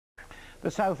The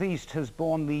southeast has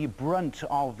borne the brunt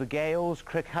of the gales.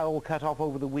 Crickhowell cut off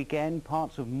over the weekend,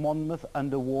 parts of Monmouth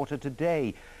underwater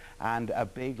today, and a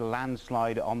big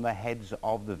landslide on the heads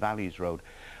of the Valleys Road.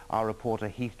 Our reporter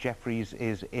Heath Jeffries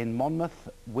is in Monmouth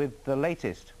with the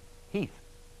latest. Heath.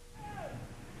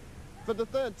 For the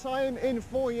third time in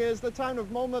 4 years, the town of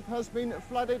Monmouth has been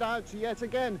flooded out yet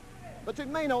again. But it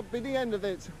may not be the end of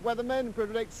it. Weathermen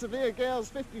predict severe gales,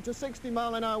 50 to 60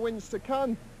 mile-an-hour winds to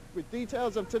come. With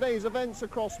details of today's events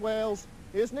across Wales,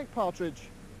 here's Nick Partridge.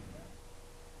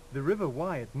 The River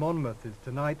Wye at Monmouth is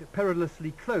tonight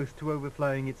perilously close to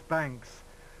overflowing its banks.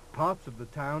 Parts of the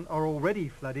town are already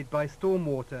flooded by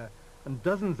stormwater, and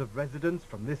dozens of residents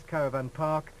from this caravan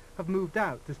park have moved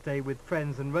out to stay with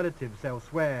friends and relatives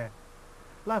elsewhere.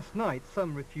 Last night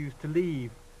some refused to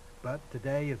leave, but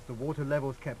today, as the water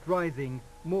levels kept rising,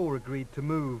 more agreed to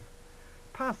move.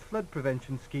 Past flood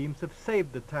prevention schemes have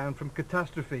saved the town from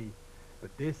catastrophe,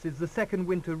 but this is the second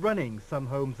winter running some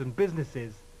homes and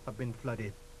businesses have been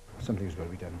flooded. Something's got to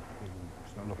be done.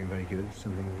 It's not looking very good.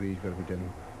 Something really's got to be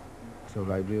done. So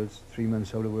livelihoods, 3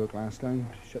 months out of work last time,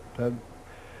 shut the pub,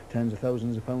 tens of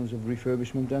thousands of pounds of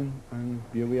refurbishment done, and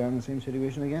here we are in the same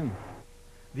situation again.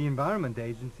 The environment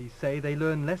agencies say they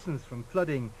learn lessons from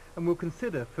flooding and will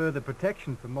consider further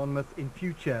protection for Monmouth in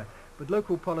future, but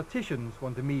local politicians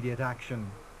want immediate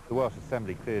action. The Welsh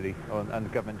Assembly clearly, and the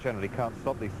government generally, can't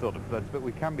stop these sort of floods, but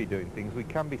we can be doing things. We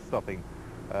can be stopping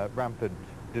rampant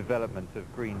development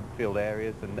of greenfield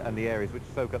areas and the areas which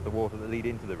soak up the water that lead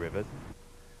into the rivers.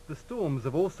 The storms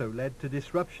have also led to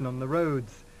disruption on the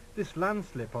roads. This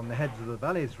landslip on the heads of the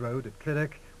Valleys Road at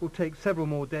Clydach will take several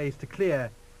more days to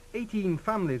clear. 18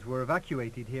 families were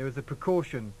evacuated here as a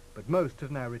precaution, but most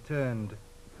have now returned.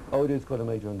 Oh, it is quite a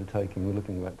major undertaking. We're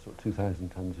looking at sort of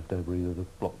 2,000 tonnes of debris that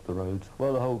have blocked the roads.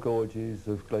 Well, the whole gorge is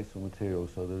of glacial material,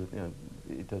 so that,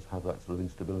 it does have that sort of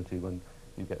instability when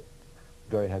you get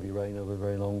very heavy rain over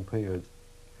very long periods.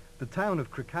 The town of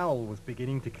Crickhowell was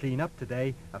beginning to clean up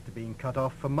today after being cut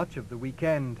off for much of the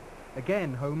weekend.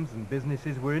 Again, homes and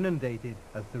businesses were inundated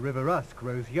as the River Usk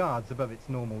rose yards above its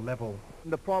normal level.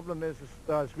 The problem is,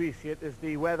 as we see it, is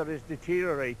the weather is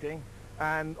deteriorating,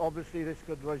 and obviously this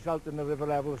could result in the river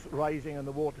levels rising and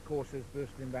the watercourses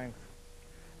bursting banks.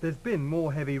 There's been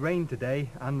more heavy rain today,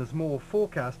 and there's more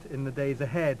forecast in the days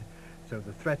ahead, so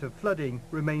the threat of flooding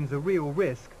remains a real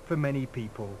risk for many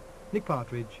people. Nick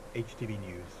Partridge, HTV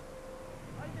News.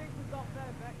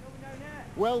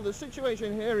 Well, the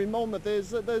situation here in Monmouth is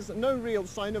that there's no real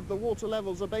sign of the water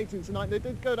levels abating tonight. They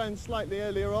did go down slightly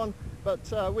earlier on,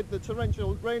 but with the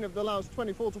torrential rain of the last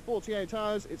 24 to 48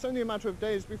 hours, it's only a matter of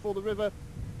days before the river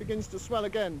begins to swell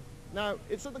again. Now,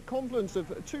 it's at the confluence of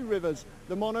two rivers,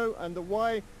 the Monmouth and the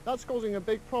Wye. That's causing a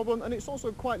big problem, and it's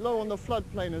also quite low on the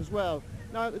floodplain as well.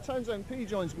 Now, the town's MP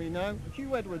joins me now,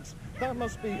 Hugh Edwards. That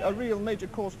must be a real major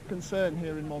cause for concern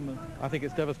here in Monmouth. I think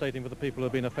it's devastating for the people who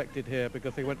have been affected here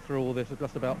because they went through all this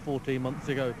just about 14 months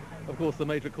ago. Of course, the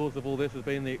major cause of all this has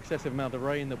been the excessive amount of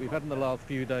rain that we've had in the last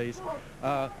few days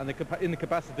and the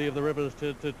incapacity of the rivers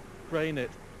to drain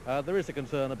it. There is a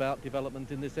concern about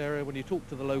development in this area. When you talk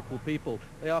to the local people,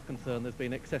 they are concerned there's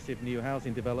been excessive new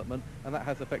housing development, and that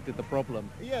has affected the problem.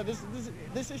 Yeah,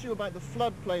 this issue about the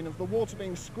floodplain of the water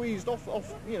being squeezed off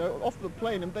the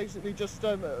plain and basically just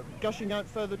gushing out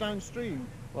further downstream.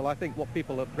 Well, I think what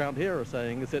people around here are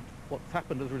saying is that what's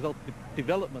happened as a result of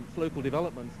developments, local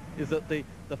developments, is that the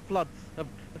floods have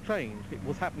changed. It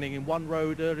was happening in one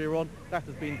road earlier on. That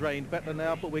has been drained better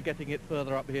now, but we're getting it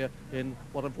further up here in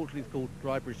what unfortunately is called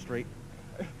Drybridge Street.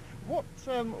 What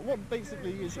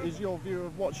basically is your view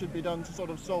of what should be done to sort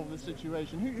of solve this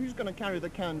situation? Who's going to carry the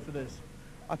can for this?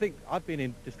 I think I've been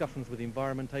in discussions with the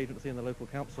Environment Agency and the local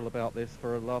council about this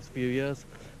for the last few years.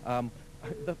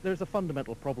 There's a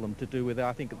fundamental problem to do with,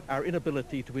 I think, our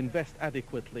inability to invest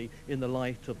adequately in the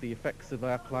light of the effects of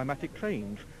our climatic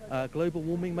change. Global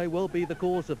warming may well be the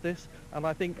cause of this, and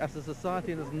I think as a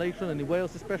society and as a nation, and in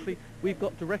Wales especially, we've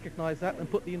got to recognise that and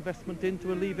put the investment in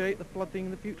to alleviate the flooding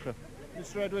in the future.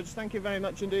 Mr. Edwards, thank you very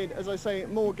much indeed. As I say,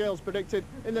 more gales predicted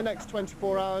in the next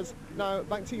 24 hours. Now,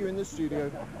 back to you in the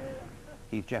studio.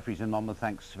 Heath Jeffries in Monmouth,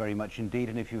 thanks very much indeed.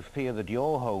 And if you fear that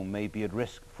your home may be at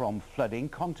risk from flooding,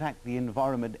 contact the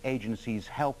Environment Agency's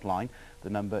helpline. The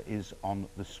number is on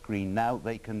the screen now.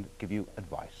 They can give you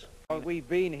advice. We've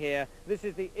been here. This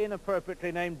is the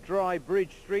inappropriately named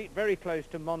Drybridge Street, very close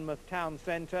to Monmouth town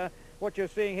centre. What you're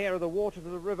seeing here are the waters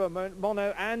of the River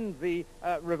Monmouth and the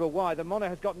River Wye. The Monmouth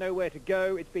has got nowhere to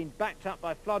go. It's been backed up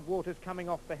by floodwaters coming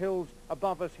off the hills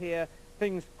above us here.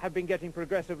 things have been getting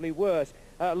progressively worse.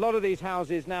 A lot of these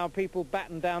houses now, people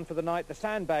batten down for the night. The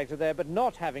sandbags are there, but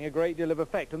not having a great deal of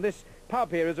effect. And this pub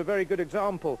here is a very good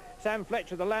example. Sam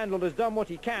Fletcher, the landlord, has done what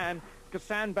he can. Got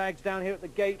sandbags down here at the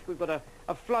gate. We've got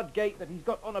a flood gate that he's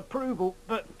got on approval,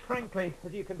 but frankly,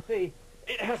 as you can see,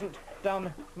 it hasn't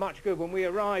done much good. When we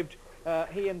arrived,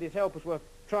 he and his helpers were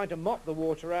trying to mop the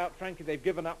water out. Frankly, they've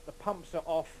given up. The pumps are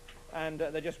off, and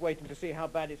they're just waiting to see how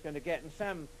bad it's going to get. And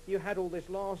Sam, you had all this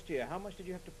last year. How much did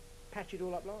you have to patch it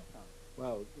all up last time?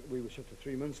 Well, we were shut for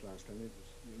 3 months last time. It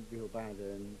was real bad,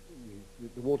 and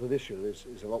the water this year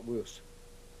is a lot worse.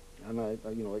 And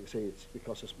you know, like I say, it's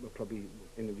because we're probably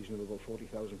in the region of about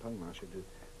 £40,000 last year to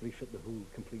refit the whole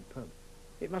complete pub.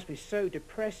 It must be so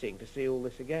depressing to see all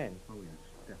this again. Oh yes,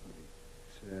 definitely.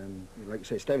 It's, like I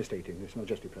say, it's devastating. It's not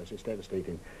just depressing, it's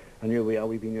devastating. And here we are,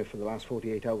 we've been here for the last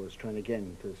 48 hours trying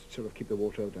again to sort of keep the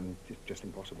water out, and it's just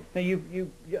impossible. Now,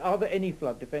 are there any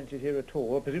flood defences here at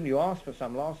all? I presume you asked for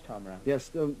some last time round. Yes,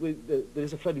 there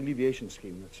is a flood alleviation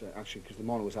scheme that's actually, because the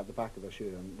mono was at the back of us here,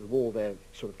 and the wall there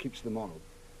sort of keeps the mono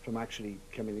from actually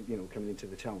coming into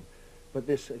the town. But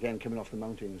this, again, coming off the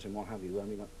mountains and what have you, I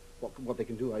mean, what they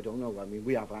can do, I don't know. I mean,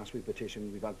 we have asked, we've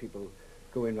petitioned, we've had people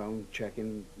going around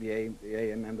checking, the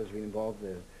AM members been involved,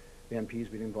 the MP's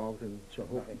been involved, and so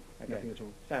hopefully nothing at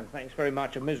all. Sam, thanks very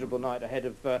much. A miserable night ahead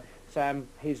of Sam,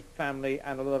 his family,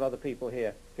 and a lot of other people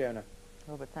here. Fiona.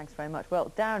 Robert, thanks very much.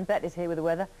 Well, Darren Bett is here with the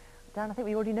weather. Darren, I think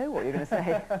we already know what you're going to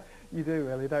say. You do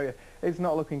really, don't you? It's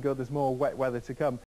not looking good. There's more wet weather to come.